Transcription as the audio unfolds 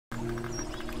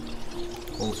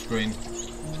full screen.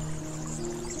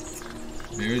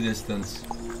 View distance.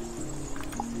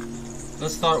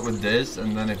 Let's start with this,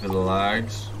 and then if it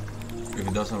lags, if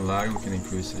it doesn't lag, we can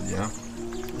increase it, yeah?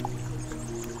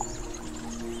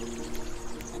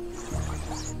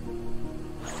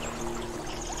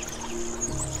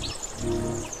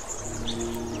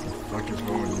 What the fuck is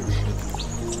wrong with your shit?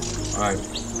 Alright.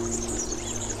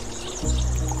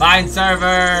 Find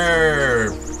server!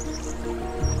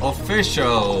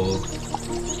 Official!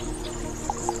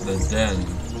 The den.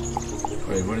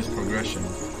 Wait, what is progression?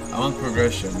 I want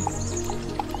progression.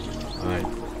 Alright.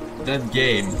 That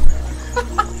game.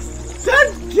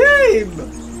 That game!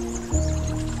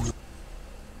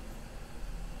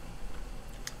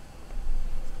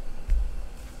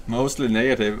 Mostly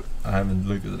negative. I haven't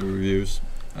looked at the reviews.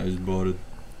 I just bought it.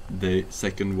 The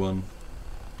second one.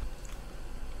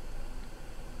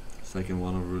 Second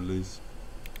one of release.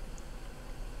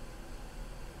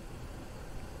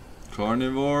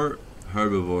 Carnivore,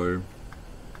 herbivore.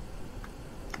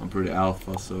 I'm pretty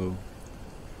alpha, so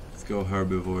let's go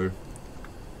herbivore.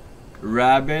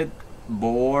 Rabbit,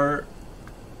 boar,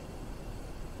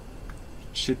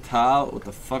 chital. What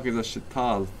the fuck is a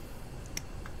chital?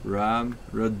 Ram,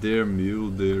 red deer, mule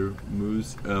deer,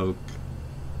 moose, elk.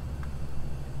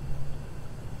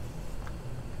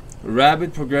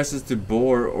 Rabbit progresses to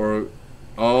boar or...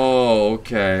 Oh,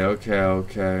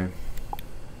 okay.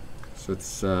 So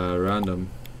it's random.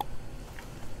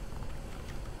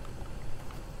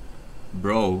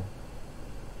 Bro.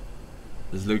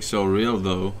 This looks so real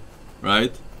though,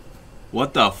 right?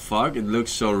 What the fuck? It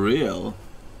looks so real.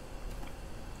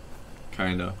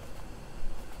 Kinda.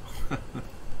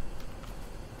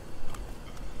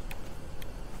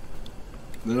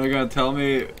 They're not gonna tell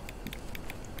me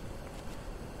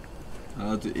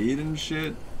how to eat and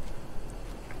shit.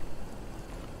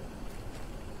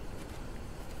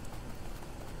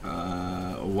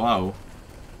 Wow.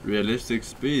 Realistic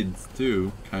speeds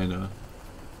too, kinda.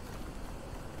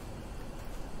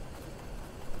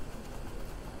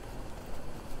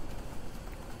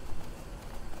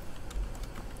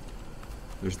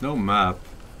 There's no map.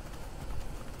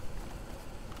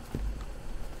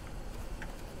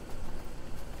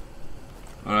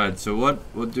 Alright, so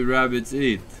what do rabbits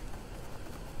eat?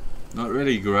 Not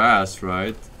really grass,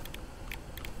 right?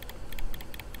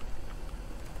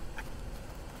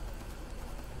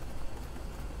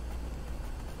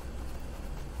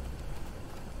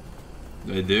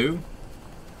 They do?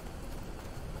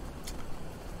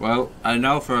 Well, I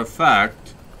know for a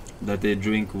fact that they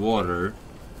drink water.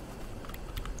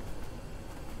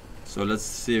 So let's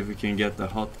see if we can get the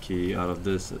hotkey out of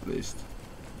this at least.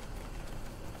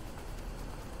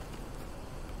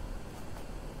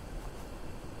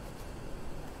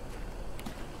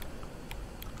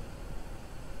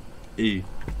 E.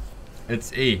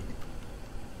 It's E.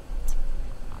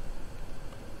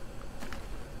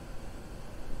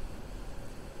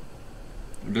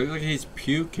 It looks like he's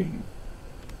puking.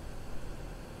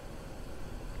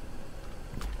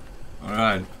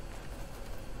 Alright.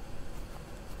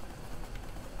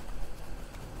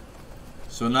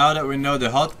 So now that we know the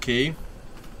hotkey,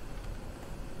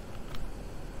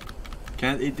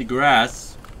 can't eat the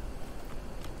grass.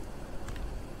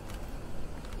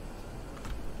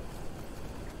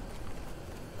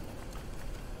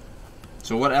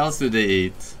 So what else do they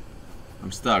eat?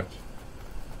 I'm stuck.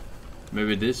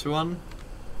 Maybe this one?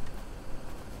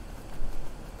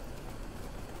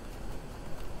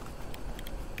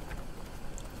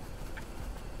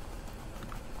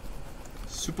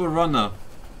 Super runner.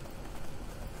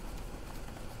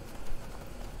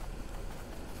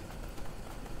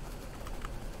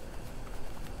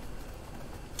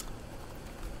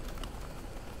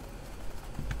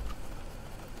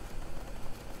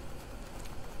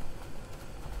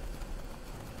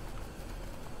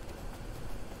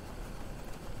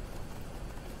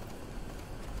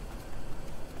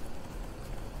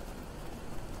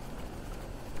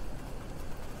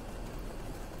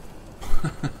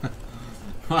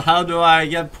 How do I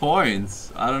get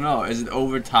points? I don't know. Is it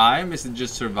over time? Is it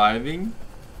just surviving?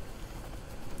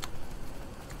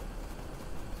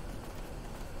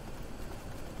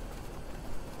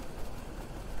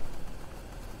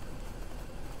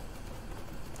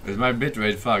 Is my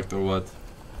bitrate fucked or what?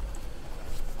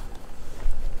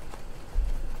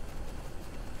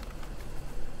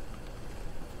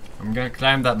 I'm gonna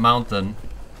climb that mountain.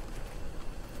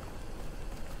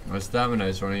 My stamina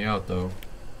is running out though.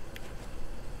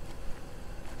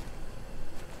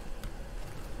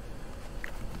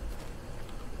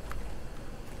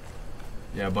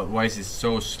 Yeah, but why is he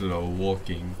so slow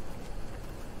walking?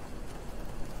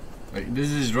 Like, this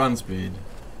is run speed.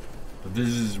 But this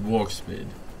is walk speed.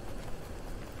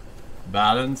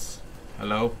 Balance.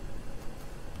 Hello.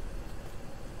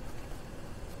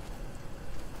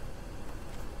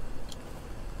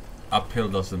 Uphill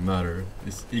doesn't matter.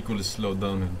 It's equally slow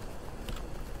downhill.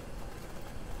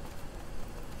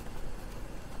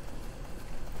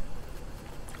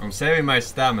 I'm saving my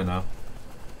stamina.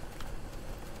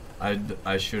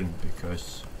 I shouldn't,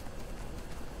 because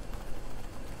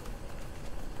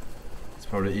it's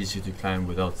probably easier to climb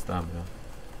without stamina.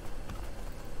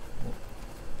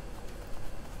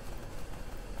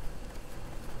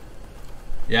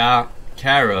 Yeah,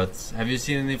 carrots. Have you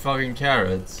seen any fucking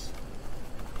carrots?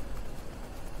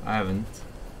 I haven't.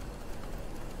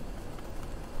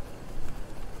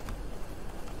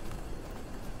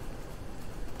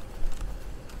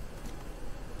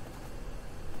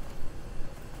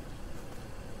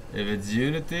 If it's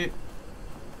Unity,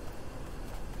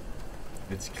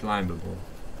 it's climbable.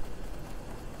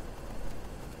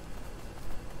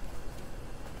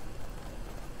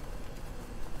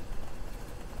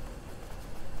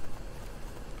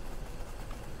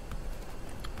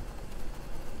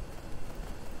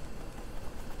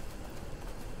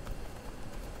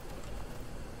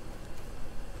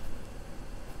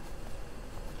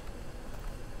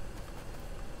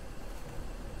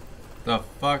 The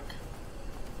fuck?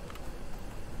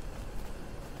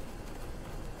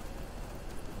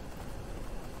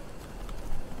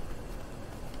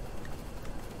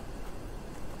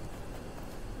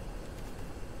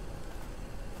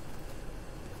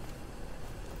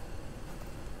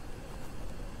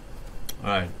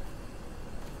 Alright.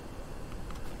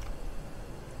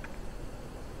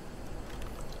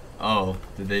 Oh,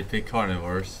 did they pick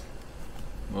carnivores?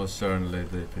 Most certainly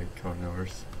they picked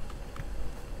carnivores.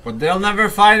 But they'll never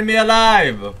find me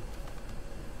alive!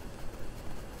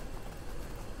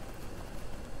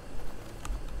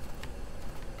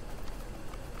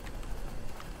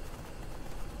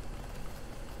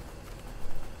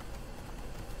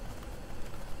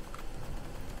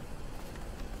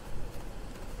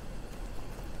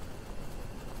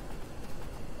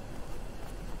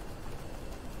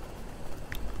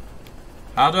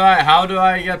 How do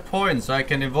I get points so I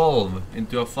can evolve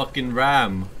into a fucking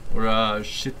ram or a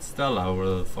shit stella,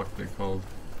 whatever the fuck they're called?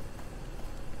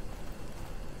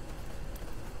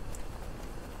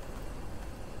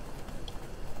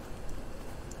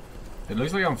 It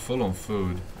looks like I'm full on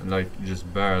food and like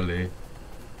just barely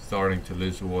starting to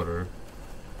lose water.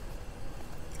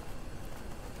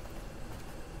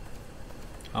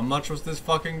 How much was this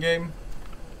fucking game?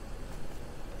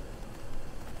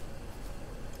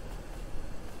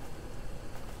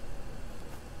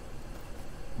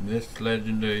 This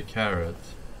legendary carrot.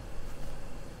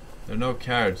 There are no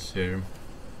carrots here.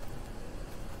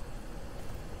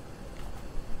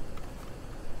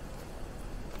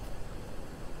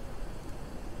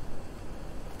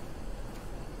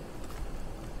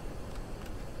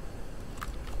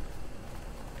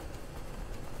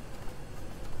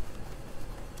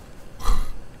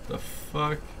 The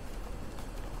fuck?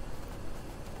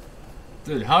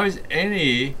 Dude, how is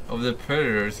any of the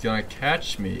predators gonna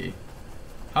catch me?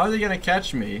 How are they gonna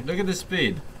catch me? Look at the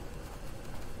speed.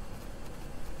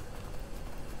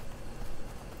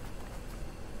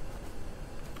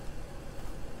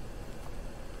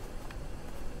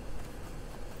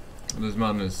 This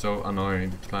mountain is so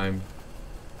annoying to climb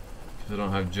because I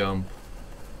don't have jump.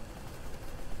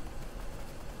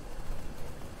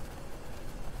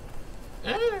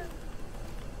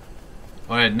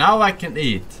 Alright, now I can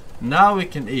eat. Now we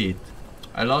can eat.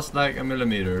 I lost like a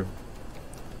millimeter.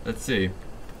 Let's see.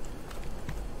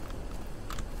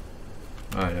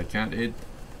 Alright, I can't eat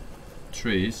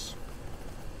trees.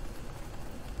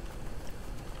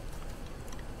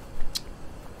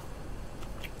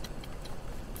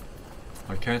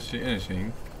 I can't see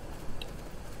anything.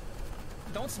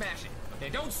 Don't smash it. Okay,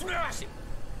 don't smash it.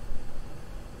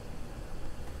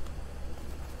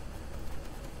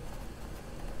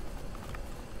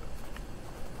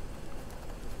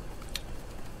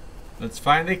 Let's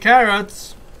find the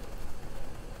carrots.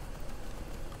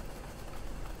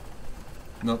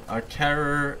 Not a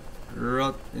carrot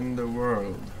in the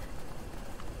world.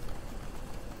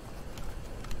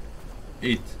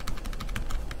 Eat.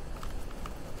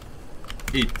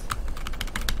 Eat.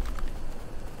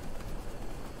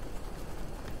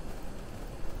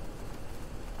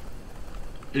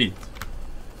 Eat.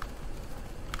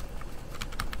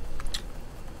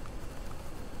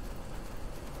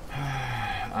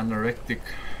 Anorectic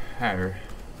hare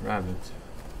rabbit.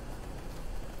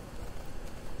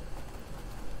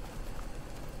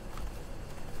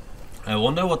 I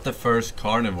wonder what the first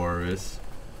carnivore is.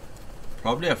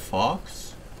 Probably a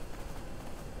fox?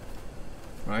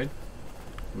 right?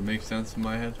 Would make sense in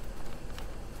my head.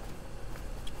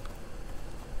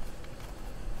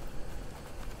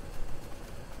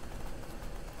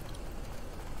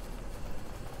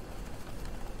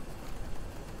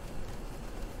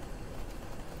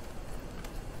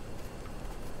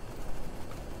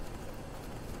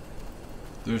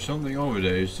 There's something over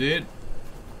there, you see it?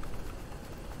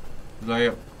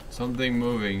 Like something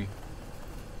moving.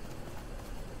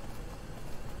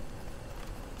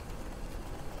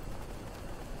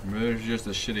 Maybe it's just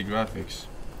the shitty graphics.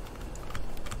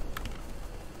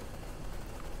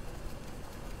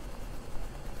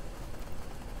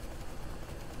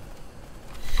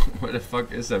 Where the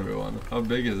fuck is everyone? How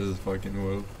big is this fucking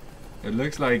world? It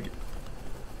looks like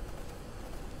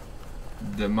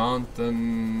the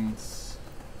mountains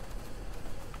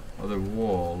or the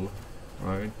wall,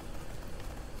 right?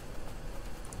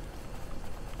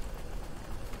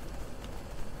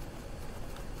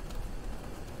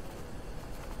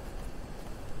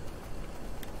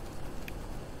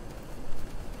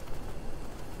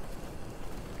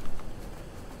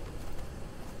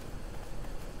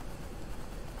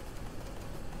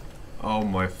 Oh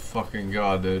my fucking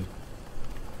god, dude.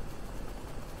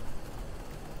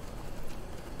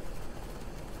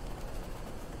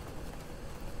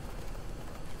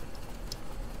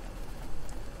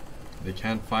 They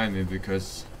can't find me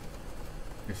because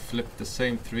we flipped the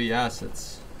same 3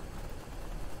 assets.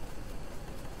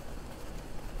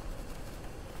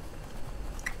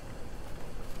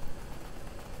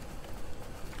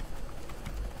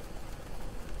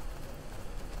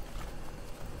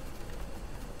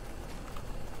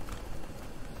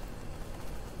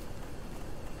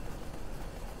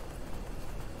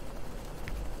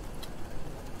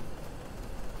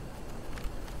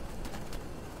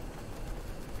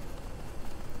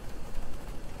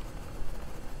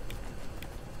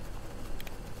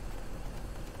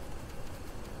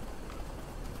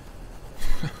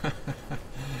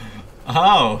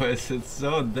 How is it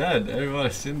so dead?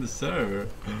 Everybody's in the server.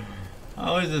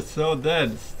 How is it so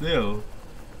dead still?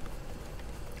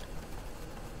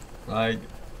 Like,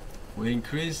 we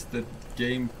increased the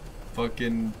game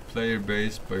fucking player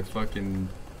base by fucking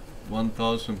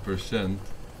 1000%,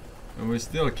 and we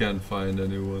still can't find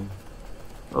anyone.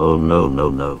 Oh no, no,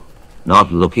 no.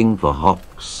 Not looking for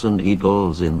hawks and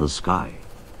eagles in the sky.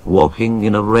 Walking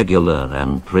in a regular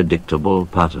and predictable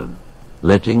pattern.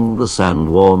 Letting the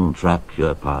sandworm track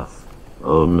your path.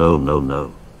 Oh no, no,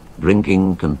 no.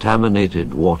 Drinking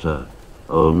contaminated water.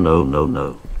 Oh no, no,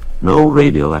 no. No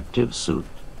radioactive suit.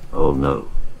 Oh no.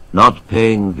 Not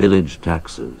paying village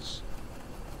taxes.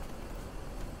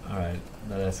 Alright,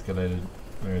 that escalated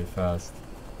very fast.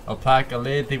 Alpaca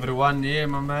Elite, thank you for the 1 year,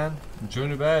 my man.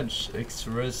 Junior Badge,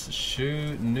 X-Res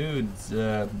Shoe, Nudes,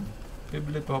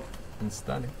 Biblipop, and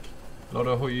Static. Lord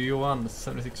of Johan,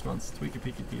 76 months. Tweaky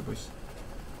Peaky T boys.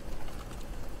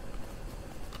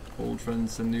 Old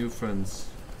friends and new friends.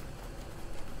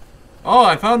 Oh,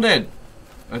 I found it!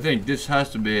 I think this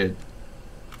has to be it.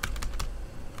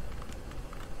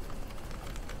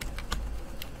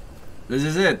 This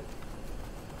is it.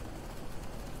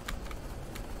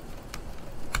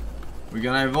 We're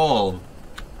gonna evolve.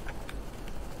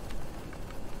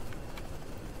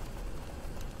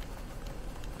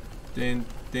 Tin,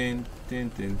 tin, tin,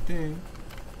 tin, tin.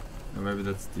 Or maybe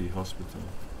that's the hospital.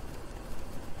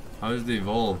 How does the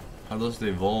evolve? How does the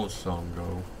evolve song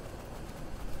go?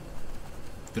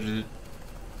 It's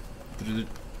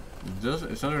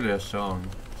not really a song.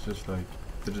 It's just like.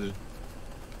 The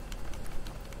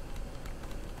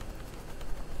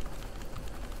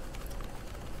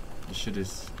shit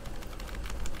is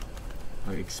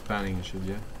like expanding and shit,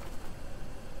 yeah.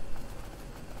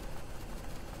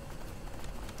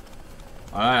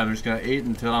 Alright, I'm just gonna eat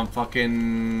until I'm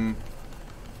fucking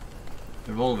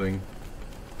evolving.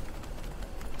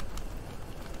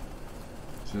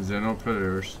 Since there are no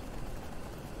predators.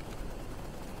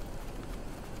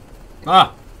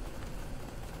 Ah!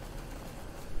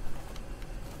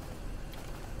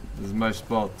 This is my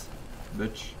spot,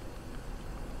 bitch.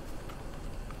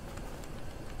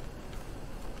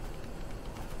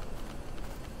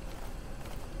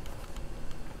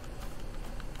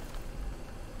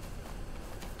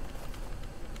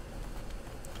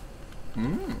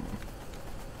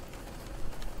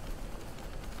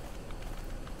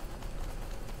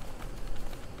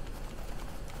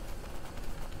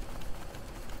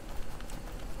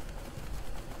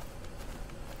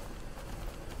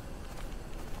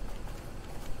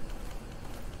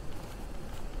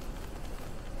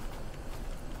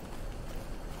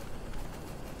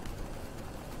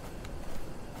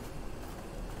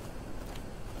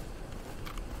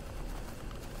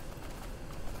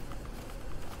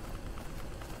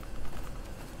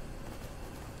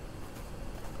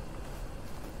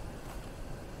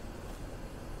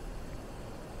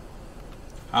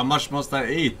 How much must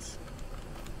I eat?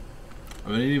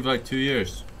 I've been eating for like 2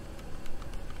 years.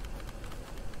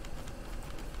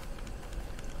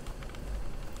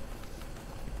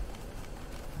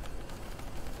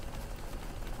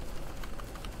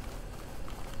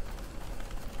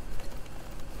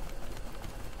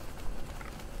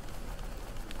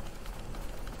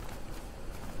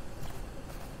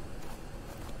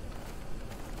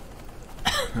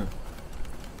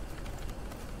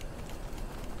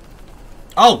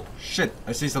 Oh shit!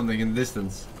 I see something in the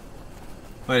distance.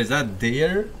 Wait, is that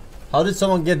deer? How did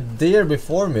someone get deer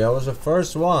before me? I was the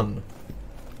first one.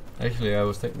 Actually, I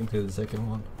was technically the second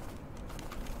one.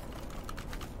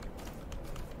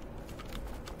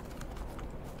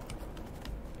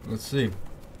 Let's see.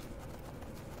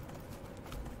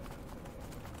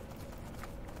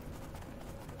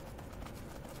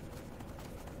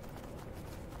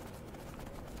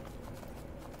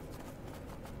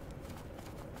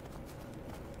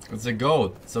 It's a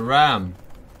goat. It's a ram.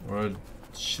 Or a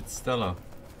shit stella.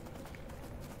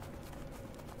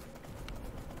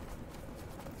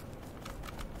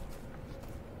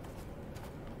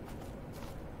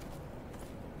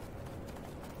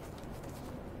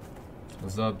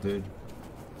 What's up, dude?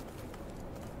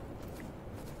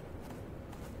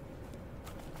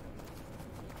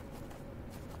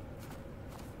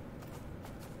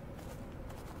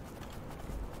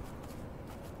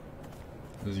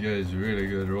 This guy is really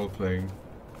good at role playing.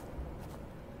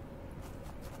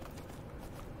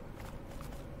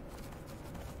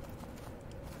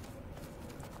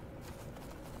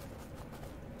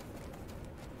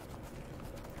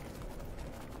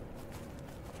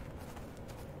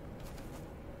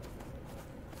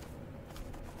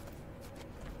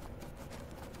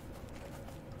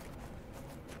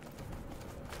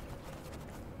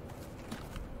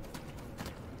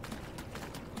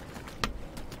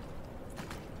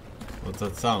 What's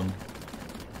that sound?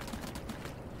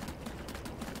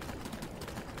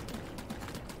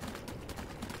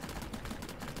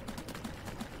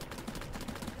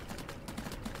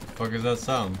 The fuck is that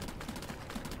sound?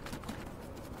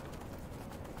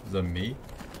 Is that me?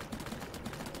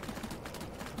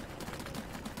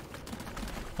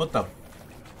 What the?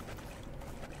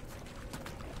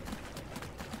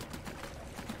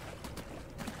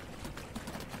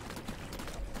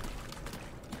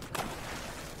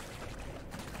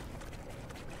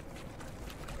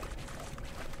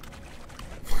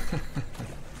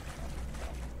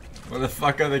 What the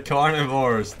fuck are the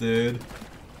carnivores, dude?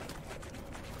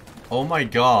 Oh my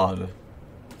god.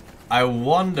 I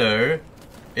wonder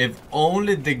if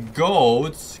only the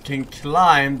goats can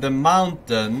climb the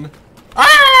mountain.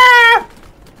 Ah!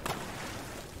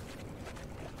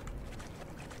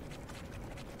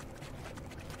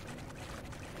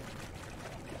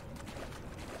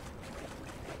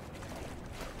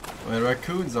 Wait,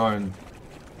 raccoons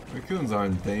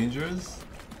aren't dangerous.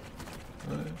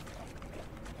 What?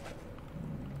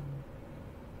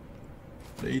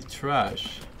 They eat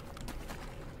trash.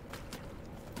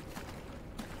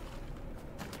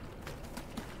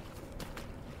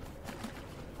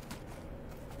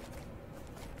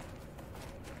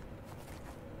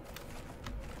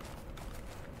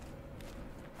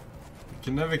 You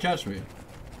can never catch me.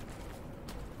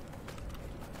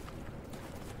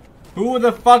 Who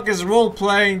the fuck is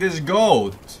role-playing this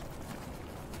goat?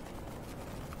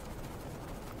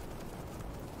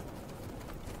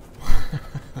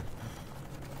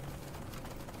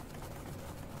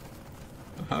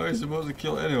 How are you supposed to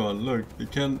kill anyone? Look, he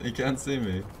can't see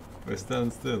me. I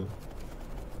stand still.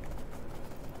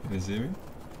 Can he see me?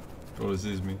 Probably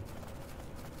sees me.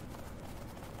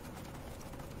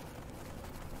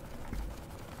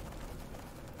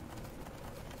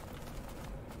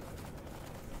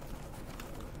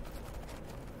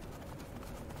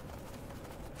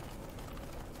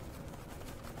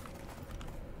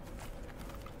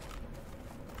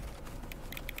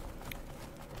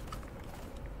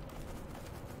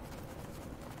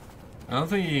 I don't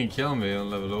think he can kill me on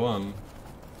level 1.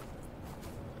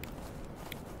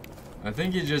 I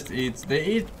think he just eats. They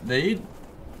eat.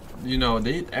 You know,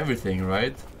 they eat everything,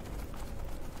 right?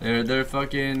 They're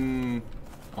fucking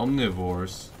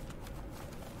omnivores.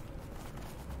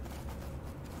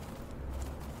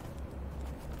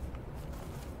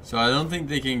 So I don't think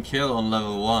they can kill on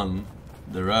level 1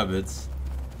 the rabbits.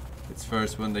 It's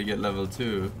first when they get level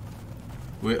 2.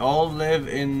 We all live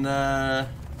in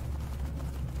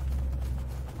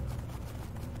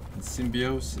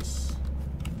symbiosis.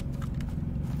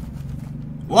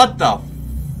 What the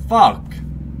fuck?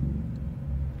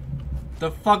 The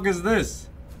fuck is this?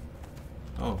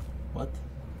 Oh, what?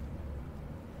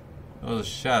 Oh, the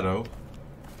shadow.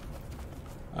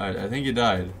 Alright, I think he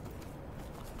died.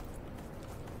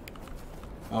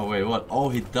 Oh wait, what? Oh,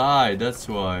 he died, that's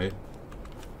why.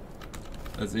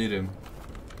 Let's eat him.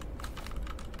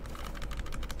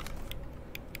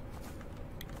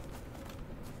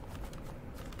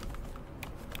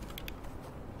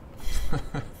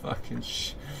 Fucking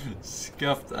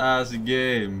scuffed ass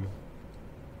game.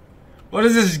 What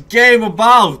is this game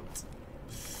about?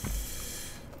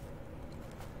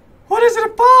 What is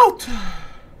it about?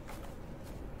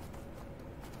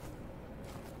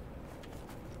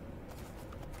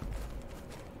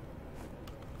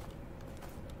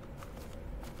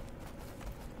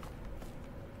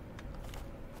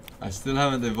 I still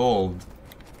haven't evolved.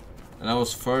 And I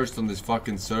was first on this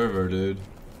fucking server, dude.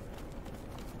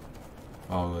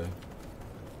 Probably.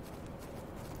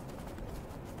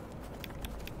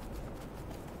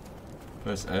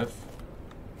 Press F.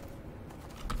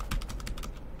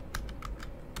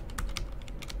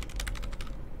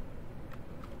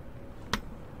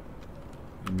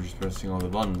 I'm just pressing all the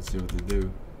buttons, see what they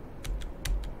do.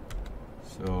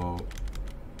 So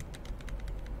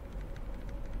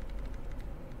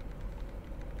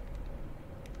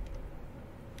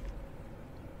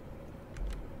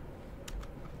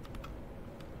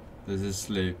this is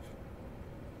sleep.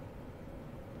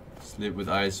 Sleep with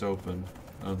eyes open.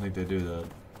 I don't think they do that.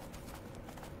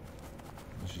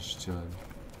 It's just chilling.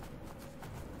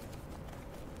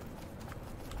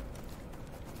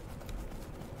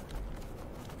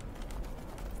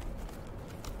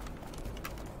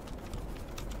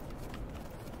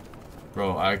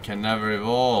 Bro, I can never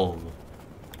evolve.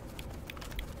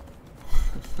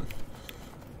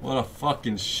 What a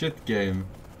fucking shit game.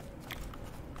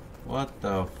 What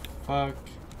the fuck?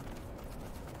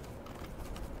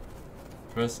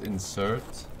 Press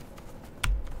insert.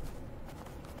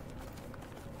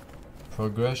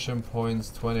 Progression points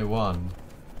 21.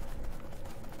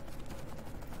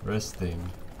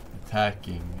 Resting,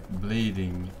 attacking,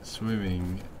 bleeding,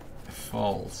 swimming,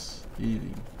 falls,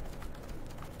 eating,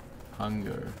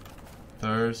 hunger,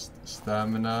 thirst,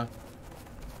 stamina.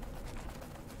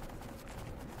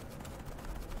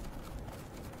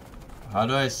 How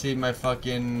do I see my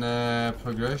fucking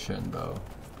progression though?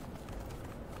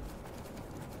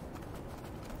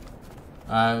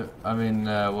 I mean,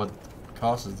 what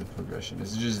causes the progression?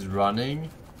 Is it just running?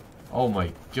 Oh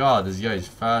my god, this guy is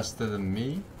faster than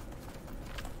me?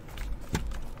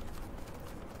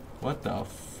 What the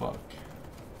fuck?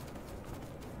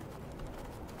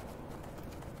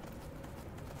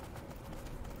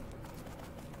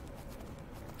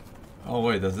 Oh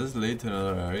wait, does this lead to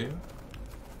another area?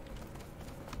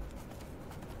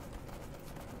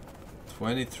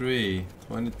 23,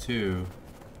 22.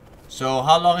 So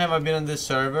how long have I been on this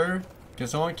server? Can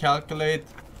someone calculate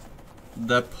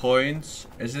the points?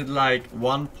 Is it like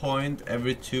 1 point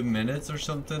every 2 minutes or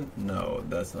something? No,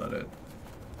 that's not it.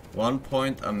 1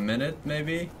 point a minute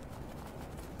maybe?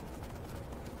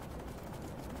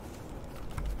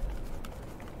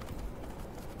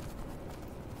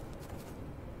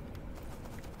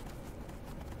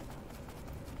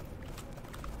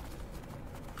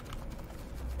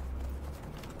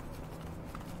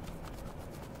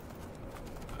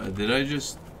 Did I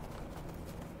just...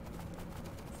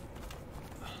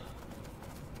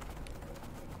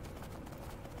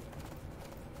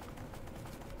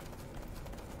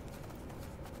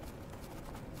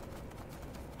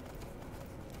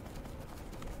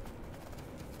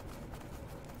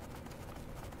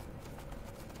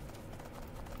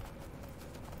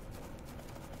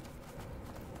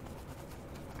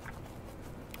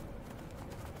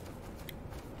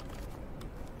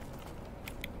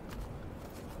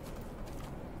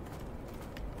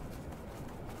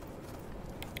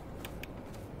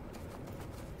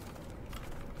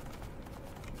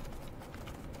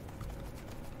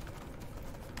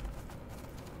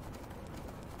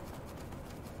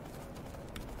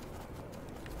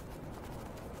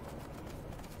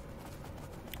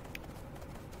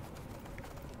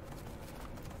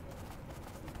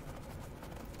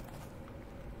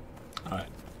 Alright.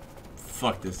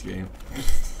 Fuck this game.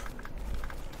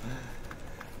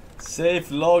 Safe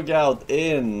logout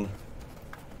in.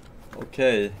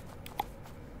 Okay.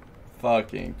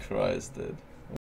 Fucking Christ, dude.